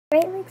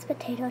Lakes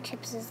Potato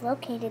Chips is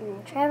located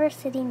in Traverse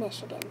City,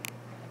 Michigan.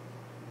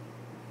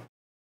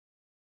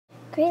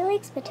 Great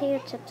Lakes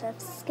Potato Chips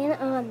have skin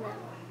on them.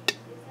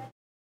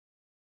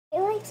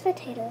 Great Lakes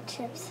Potato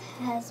Chips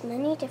has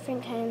many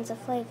different kinds of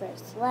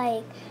flavors,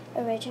 like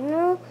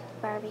original,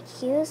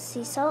 barbecue,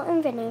 sea salt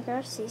and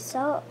vinegar, sea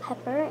salt,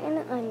 pepper,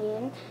 and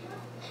onion.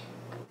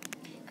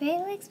 Great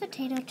Lakes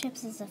Potato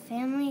Chips is a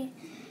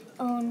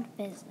family-owned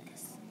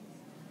business.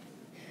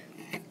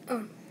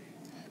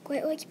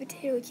 Great Lakes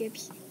Potato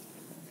Chips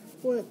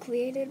were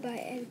created by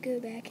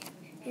Edgar Beck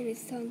and his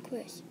son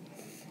Chris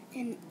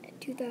in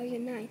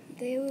 2009.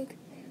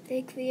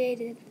 They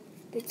created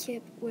the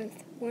chip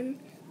with one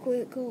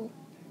clear goal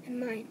in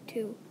mind: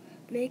 to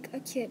make a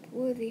chip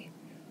worthy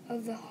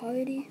of the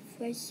hearty,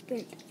 fresh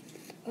spirit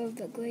of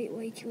the Great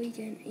Lakes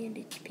region and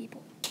its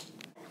people.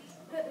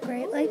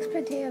 Great Lakes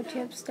Potato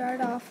Chips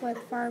start off with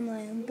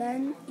farmland,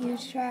 then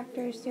use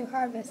tractors to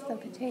harvest the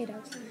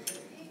potatoes.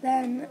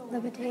 Then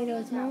the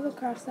potatoes move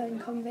across the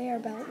conveyor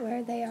belt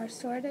where they are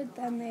sorted,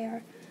 then they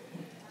are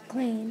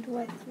cleaned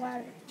with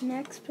water.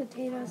 Next,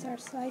 potatoes are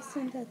sliced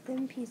into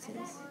thin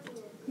pieces.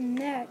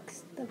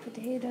 Next, the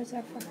potatoes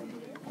are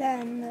fried.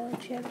 Then the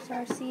chips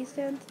are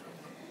seasoned.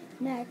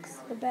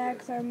 Next, the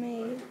bags are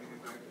made.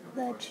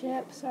 The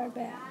chips are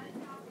bagged.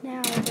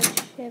 Now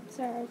the chips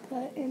are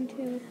put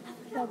into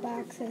the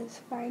boxes.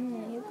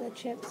 Finally, the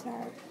chips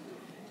are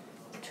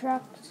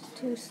trucked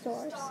to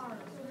stores.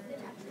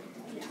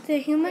 The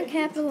human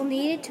capital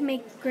needed to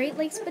make Great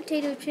Lakes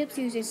Potato Chips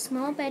uses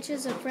small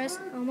batches of fresh,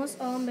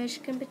 almost all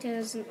Michigan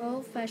potatoes and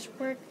old-fashioned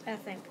work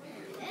ethic.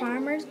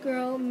 Farmers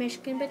grow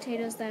Michigan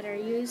potatoes that are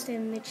used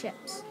in the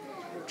chips.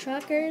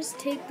 Truckers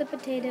take the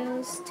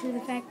potatoes to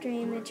the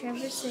factory in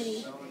Traverse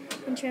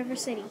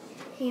City.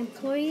 The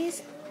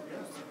employees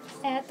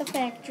at the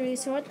factory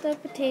sort the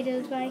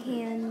potatoes by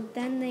hand,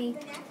 then they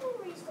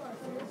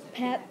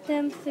pat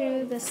them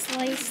through the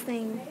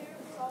slicing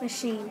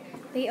machine.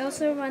 They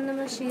also run the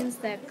machines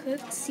that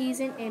cook,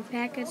 season, and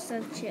package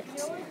the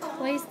chips.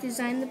 Employees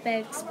design the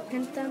bags,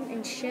 print them,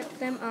 and ship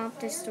them off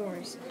to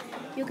stores.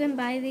 You can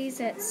buy these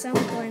at some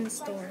Glen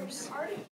stores.